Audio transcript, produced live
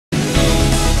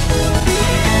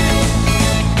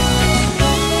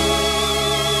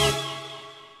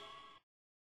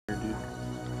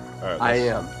I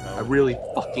am. I really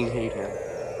fucking hate him.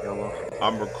 Yellow.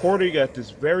 I'm recording at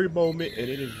this very moment, and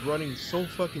it is running so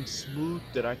fucking smooth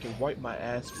that I can wipe my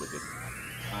ass with it.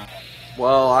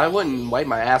 Well, I wouldn't wipe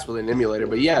my ass with an emulator,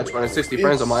 but yeah, it's running 60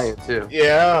 frames on my end too.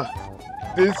 Yeah.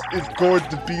 This is going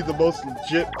to be the most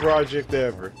legit project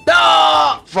ever.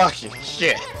 Ah! Fucking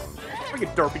shit.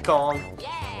 Freaking Derpy Kong.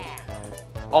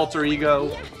 Alter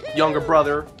ego. Younger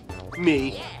brother.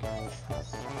 Me.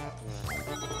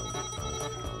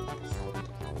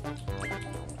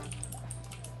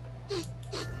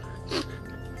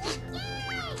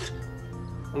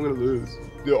 I'm gonna lose.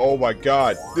 Oh my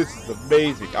god, this is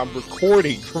amazing. I'm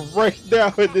recording right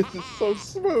now and this is so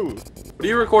smooth. What are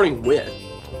you recording with?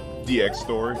 DX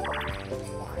story.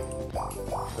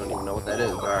 Don't even know what that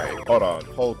is. Alright. Hold on,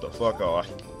 hold the fuck on.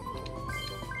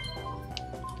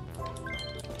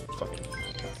 Fucking.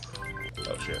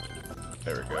 Oh shit.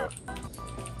 There we go.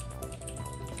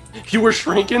 You were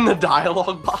shrinking the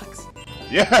dialogue box?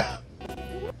 Yeah!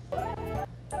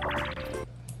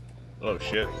 Oh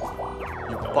shit.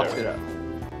 You fucked it up.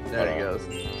 There it goes.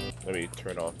 Let me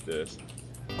turn off this.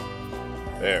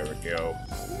 There we go.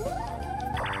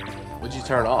 What'd you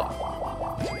turn off?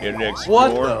 Internet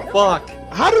Explorer. What the fuck?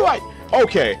 How do I...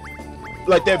 Okay.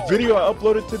 Like that video I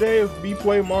uploaded today of me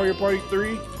playing Mario Party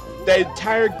 3. That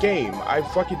entire game, I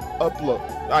fucking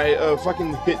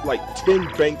fucking hit like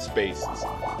 10 bank spaces.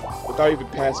 Without even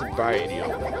passing by any of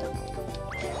them.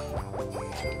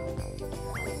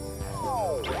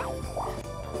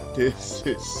 This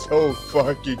is so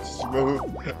fucking smooth.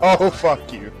 Oh,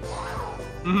 fuck you.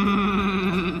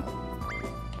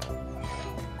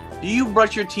 Do you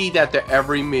brush your teeth after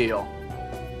every meal?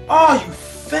 Oh, you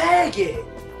faggot!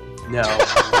 No.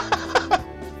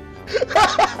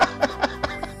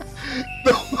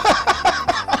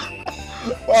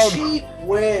 Cheat,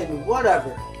 win,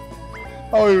 whatever.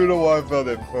 I don't even know why I found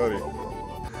that funny.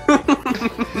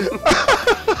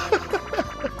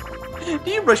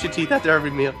 Do you brush your teeth after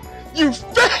every meal? You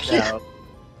faggot!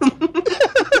 No.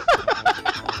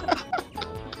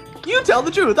 You tell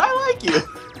the truth. I like you.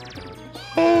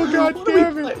 Oh god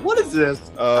damn it! What is this?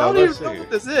 I don't even know what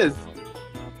this is.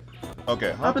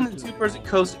 Okay. Hop in the two-person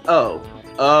coast. Oh,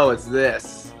 it's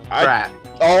this. Crap.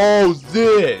 Oh,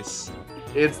 this.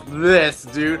 It's this,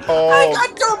 dude. Oh. I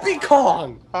got Derpy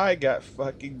Kong. I got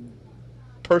fucking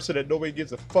person that nobody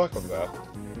gives a fuck about.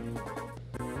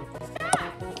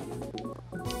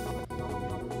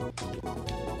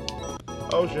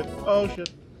 Oh shit. Oh shit.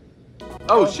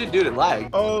 Oh shit, dude, it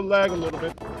lagged. Oh, lag a little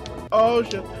bit. Oh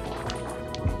shit.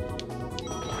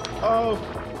 Oh.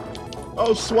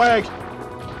 Oh, swag.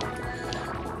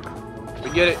 We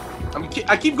get it.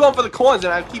 I keep going for the coins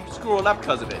and I keep screwing up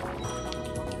because of it.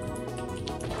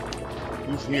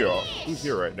 Who's here? Who's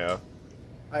here right now?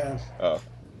 I am. Oh.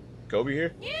 Kobe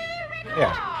here?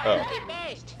 Yeah. Oh.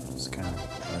 It's kind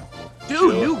of. Dude,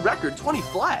 Chill. new record, 20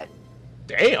 flat.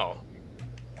 Damn.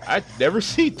 I've never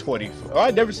seen 20.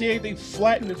 I've never seen anything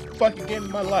flat in this fucking game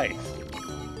in my life.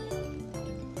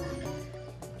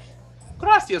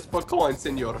 Gracias por coin,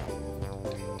 senor.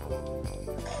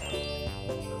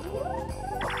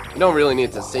 You don't really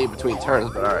need to save between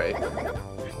turns, but alright.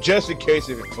 Just in case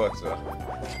if it fucks up.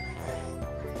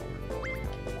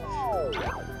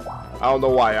 I don't know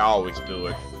why I always do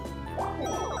it.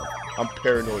 I'm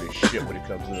paranoid as shit when it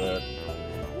comes to that.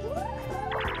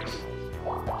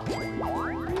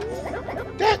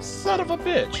 That son of a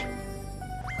bitch!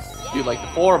 Dude, like, the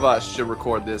four of us should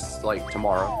record this, like,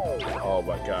 tomorrow. Oh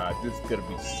my god, this is gonna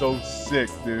be so sick,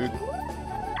 dude.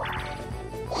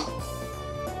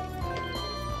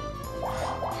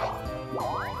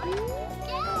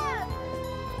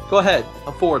 Go ahead,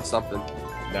 afford something.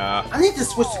 Nah. I need to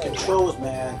switch the controls,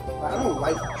 man. I don't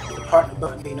like the partner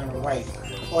button being on the right,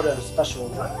 or the special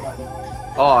button.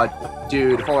 Oh,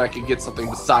 dude, if only I could get something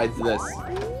besides this.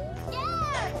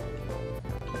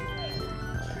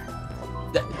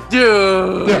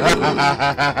 Dude!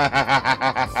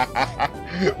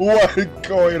 What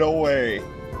going away?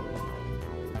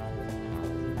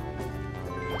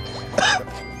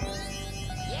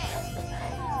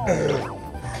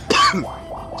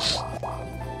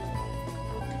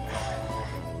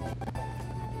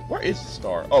 Where is the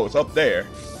star? Oh, it's up there.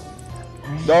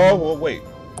 No, well, wait.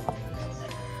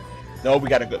 No, we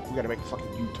gotta go. We gotta make a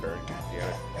fucking U-turn.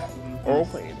 Yeah. Oh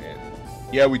wait a minute.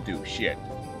 Yeah, we do. Shit.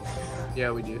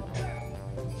 Yeah, we do.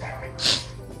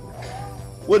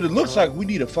 Well, it looks like we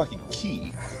need a fucking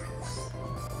key.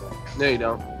 No, you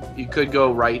don't. You could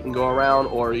go right and go around,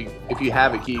 or if you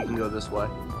have a key, you can go this way.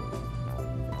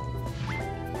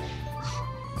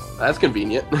 That's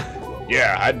convenient.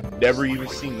 Yeah, I'd never even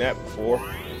seen that before.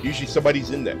 Usually somebody's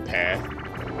in that path.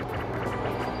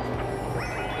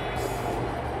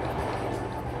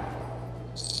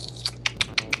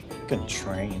 fucking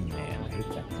train, man. I hate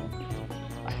that thing.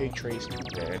 I hate trains too,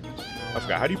 man. I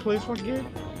forgot. How do you play this fucking game?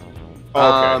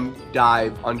 Oh, okay.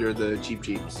 Dive under the Cheep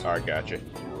Cheeps. Alright, gotcha.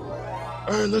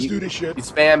 Alright, let's do this shit. You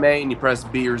spam A and you press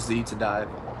B or Z to dive.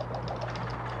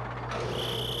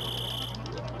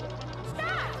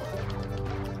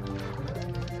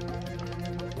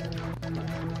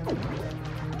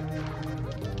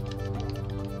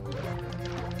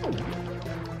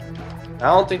 I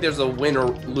don't think there's a win or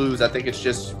lose. I think it's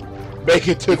just make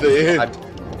it to the end.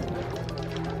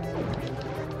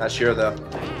 Not sure though.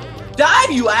 Dive,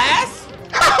 you ass!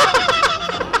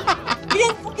 You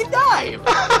didn't fucking dive!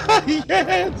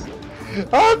 Yes!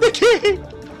 I'm the king!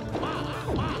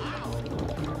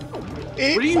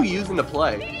 What are you using to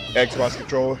play? Xbox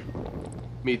controller.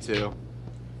 Me too.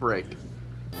 Break.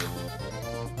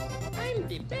 I'm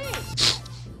the best.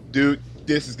 Dude,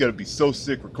 this is gonna be so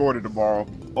sick recorded tomorrow.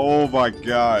 Oh my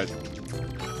god.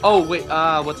 Oh wait,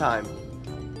 what time?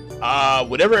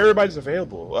 Whenever everybody's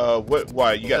available.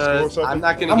 Why, you got school or something? I'm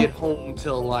not gonna get home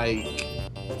till like,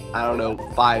 I don't know,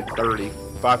 5:30.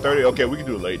 5:30? Okay, we can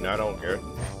do it late now, I don't care.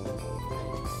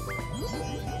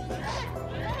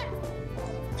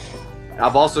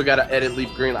 I've also got to edit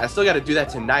Leaf Green. I still got to do that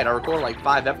tonight. I recorded like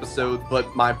 5 episodes,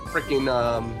 but my freaking,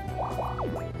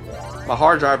 my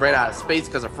hard drive ran out of space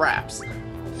because of fraps.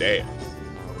 Damn.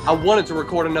 I wanted to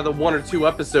record another 1 or 2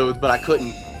 episodes, but I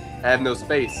couldn't. I have no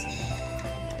space.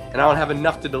 And I don't have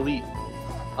enough to delete.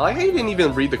 I like how you didn't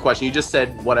even read the question. You just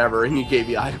said whatever, and you gave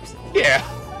me items. Yeah.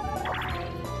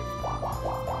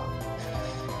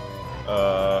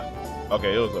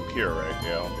 Okay, it was up here, right?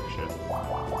 Yeah, I don't give a shit.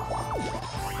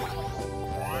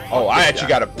 Oh, I actually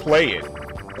gotta play it.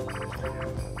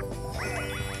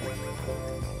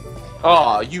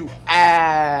 Oh, you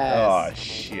ass. Oh,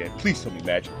 shit. Please tell me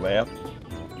Magic Lamp.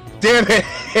 Damn it!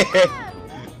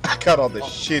 I got all the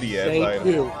shitty ass Thank items.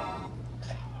 you.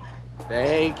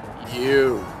 Thank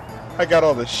you. I got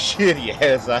all the shitty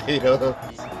ass items.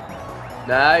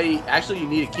 Nah, actually, you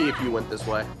need a key if you went this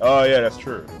way. Oh, yeah, that's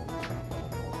true.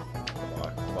 Come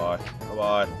on, come on, come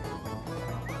on.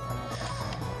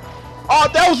 Oh,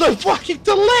 that was a fucking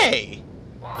delay!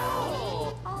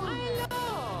 Oh,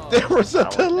 There was a I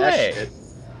don't want that delay! shit.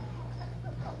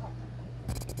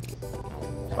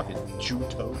 Fucking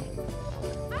Juto.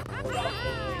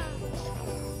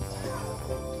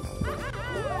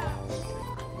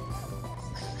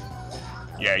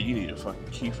 Yeah, you need a fucking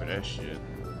key for that shit.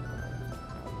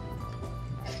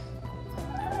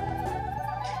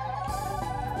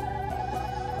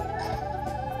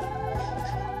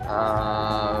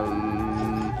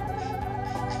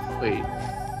 Wait.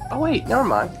 Oh wait, never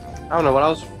mind. I don't know what I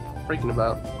was freaking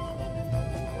about.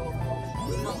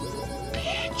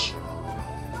 Bitch.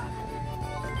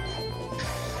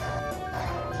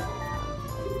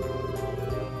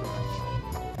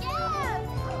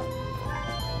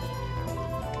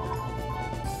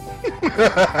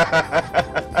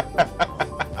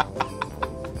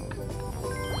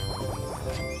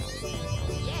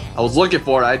 I was looking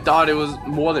for it. I thought it was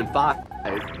more than 5.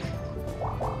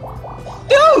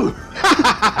 Dude!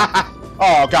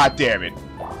 Oh, god damn it.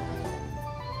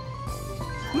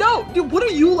 No, dude, what are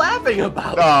you laughing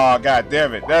about? Oh, god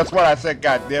damn it. That's what I said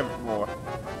god damn it for.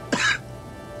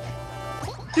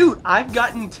 Dude, I've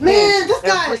gotten 10 Man, this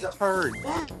guy every is a turn.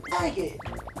 faggot.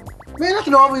 Man, I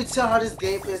can already tell how this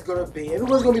gameplay is gonna be.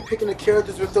 Everyone's gonna be picking the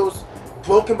characters with those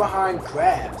broken behind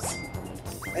grabs.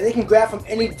 And they can grab from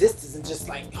any distance and just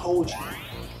like hold you.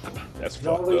 That's You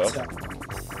can fucked already up. tell.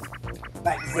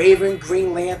 Like Raven,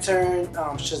 Green Lantern,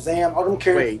 Shazam, all them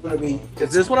characters Wait. are gonna be.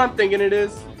 Is this what I'm thinking it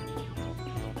is?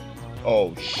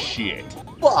 Oh, shit.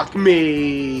 Fuck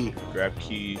me! Grab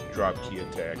key, drop key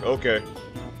attack. Okay.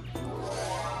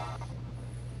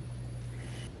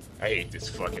 I hate this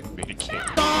fucking minikit.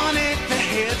 Sonic the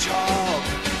Hedgehog,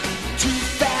 too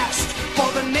fast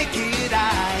for the naked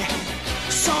eye.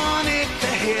 Sonic the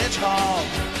Hedgehog,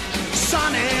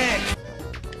 Sonic.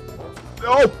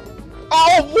 Oh!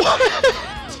 Oh,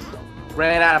 what?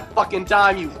 Ran out of fucking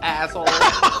time, you asshole.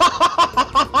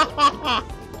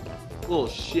 Little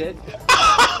shit.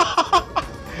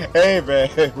 Hey,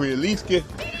 man, we at least get.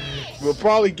 We'll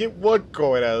probably get one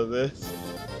coin out of this.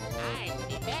 I'm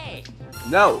the best.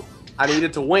 No, I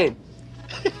needed to win.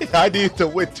 I need to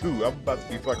win too. I'm about to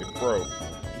be fucking pro.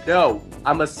 No,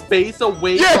 I'm a space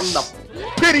away Yes! from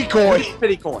Pity the coin!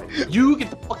 pity coin. You get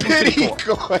the fucking Pity pity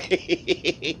coin.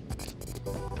 coin!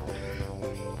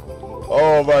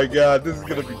 Oh my god, this is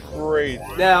gonna be great.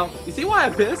 Now, you see why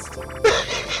I'm pissed?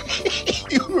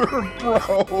 You were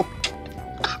broke.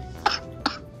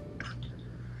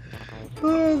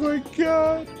 Oh my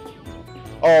god.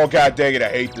 Oh god dang it, I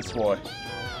hate this one.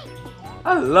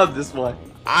 I love this one.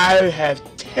 I have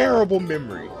terrible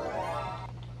memory.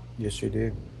 Yes, you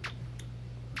do.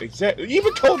 Exactly.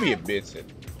 Even Kobe admits it.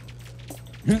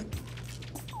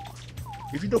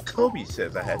 If you know Kobe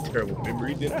says I have terrible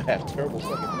memory, then I have terrible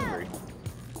fucking memory.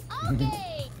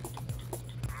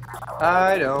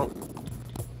 I don't.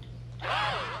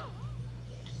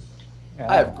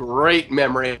 I have great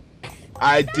memory.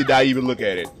 I did not even look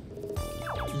at it.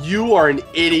 You are an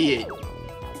idiot.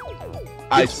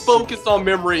 I Just focus on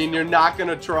memory and you're not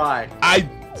gonna try. I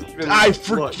Look.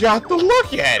 forgot to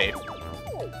look at it.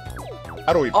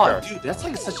 I don't even Oh, care. dude, that's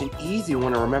like such an easy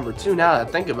one to remember too. Now that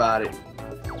I think about it,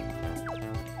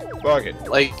 Fuck it.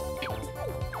 like,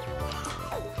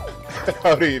 I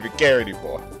don't even care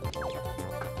anymore.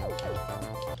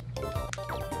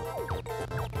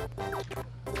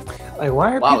 Like,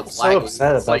 why are Wow, people it's so lagging.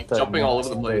 upset It's about like the jumping all over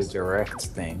the Nintendo place. Direct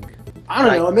thing? I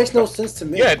don't know. It makes no sense to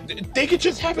me. Yeah, they could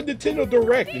just have a Nintendo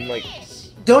Direct and like.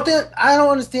 Don't they? I don't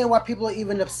understand why people are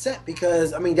even upset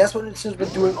because I mean that's what Nintendo's been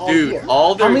doing all dude, year.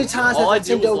 all How many times all I has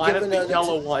do is Nintendo line up given the a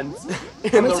yellow ones.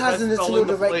 How many times has Nintendo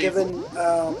Direct given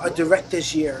a Direct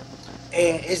this year?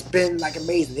 And it's been like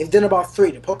amazing. They've done about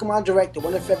 3: the Pokemon Direct, the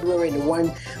one in February, and the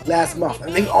one last month,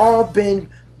 and they've all been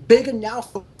big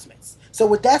announcements. So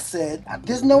with that said,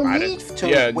 there's no need to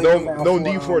wait around no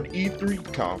need for an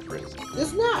E3 conference.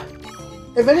 There's not.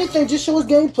 If anything, just show us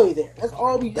gameplay there. That's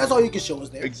all you can show us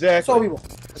there. Exactly. That's all we want.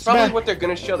 That's probably what they're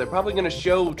gonna show. They're probably gonna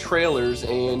show trailers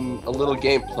and a little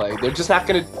gameplay. They're just not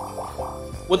gonna.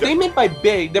 What they meant by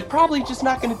big, they're probably just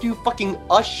not gonna do fucking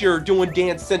Usher doing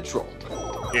Dance Central.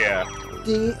 Yeah.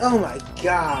 Oh my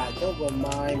god! Don't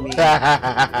remind me.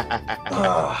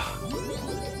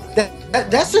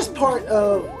 That's just part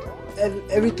of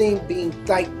everything being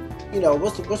like, you know,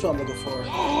 what's what I'm looking for?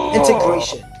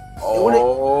 Integration.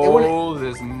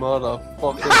 This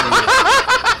motherfucker.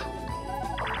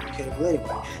 Okay, well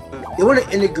anyway, they want to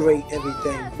integrate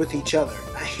everything with each other.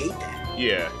 I hate that.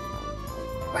 Yeah.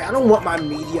 Like, I don't want my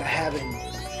media having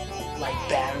like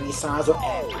battery signs or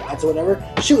ads or whatever.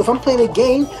 Shoot, if I'm playing a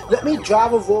game, let me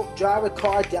drive a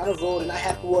car down the road and I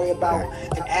have to worry about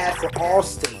an ad for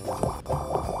Allstate.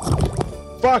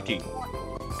 Fucking.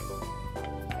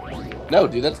 No,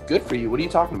 dude, that's good for you. What are you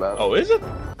talking about? Oh, is it?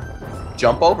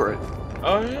 Jump over it.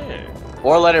 Oh yeah.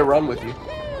 Or let it run with you.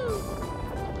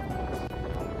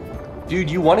 Dude,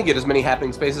 you want to get as many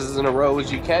happening spaces in a row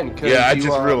as you can. Yeah, I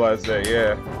just realized that,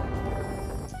 yeah.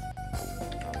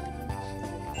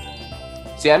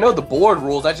 See, I know the board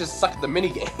rules, I just suck at the mini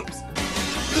games.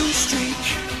 Blue streak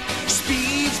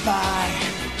speeds by.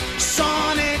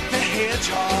 Sonic the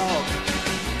Hedgehog,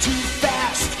 too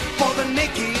fast for the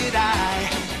naked eye.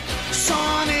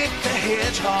 Sonic the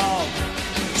Hedgehog,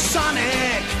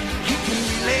 Sonic, he can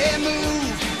really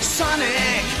move.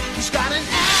 Sonic, he's got an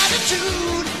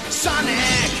attitude.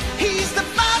 Sonic, he's the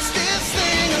fastest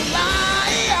thing alive.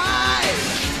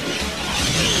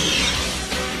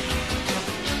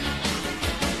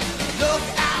 Look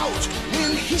out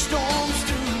when he storms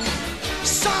through.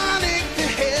 Sonic the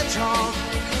Hedgehog.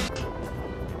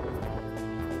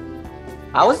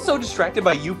 I was so distracted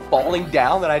by you falling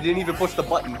down that I didn't even push the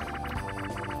button.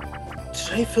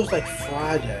 Today feels like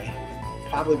Friday.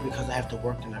 Probably because I have to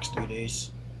work the next 3 days.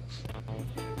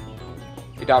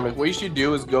 Hey Dominic, what you should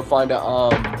do is go find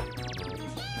a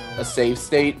save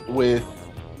state with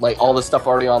like all the stuff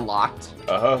already unlocked.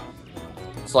 Uh-huh.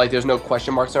 So like there's no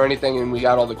question marks or anything and we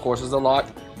got all the courses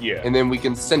unlocked. Yeah. And then we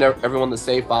can send everyone the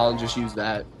save file and just use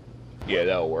that. Yeah,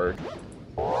 that'll work.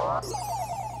 Yeah,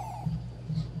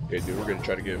 dude, we're gonna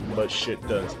try to get as much shit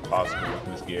done as possible with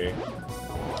this game.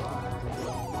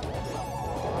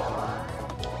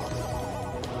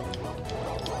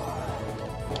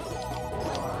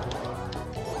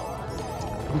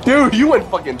 Dude, you went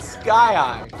fucking sky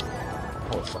high.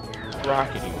 Oh, fucking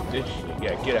rocketing this shit.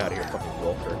 Yeah, get out of here, fucking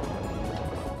Wilfer.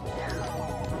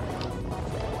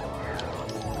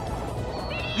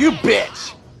 You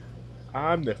bitch!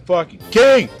 I'm the fucking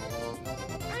king!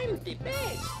 I'm the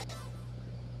best.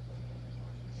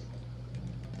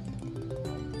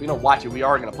 If we don't watch it, we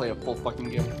are gonna play a full fucking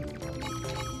game.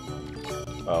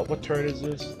 What turn is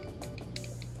this?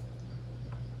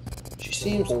 She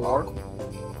seems 4. awkward.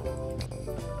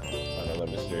 Let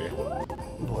me see.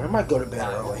 Boy, I might go to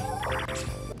bed early.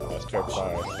 Let's turn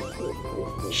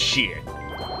 5. Shit.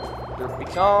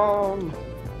 Become.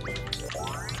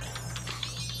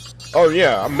 Oh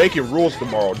yeah, I'm making rules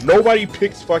tomorrow. Nobody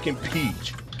picks fucking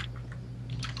Peach.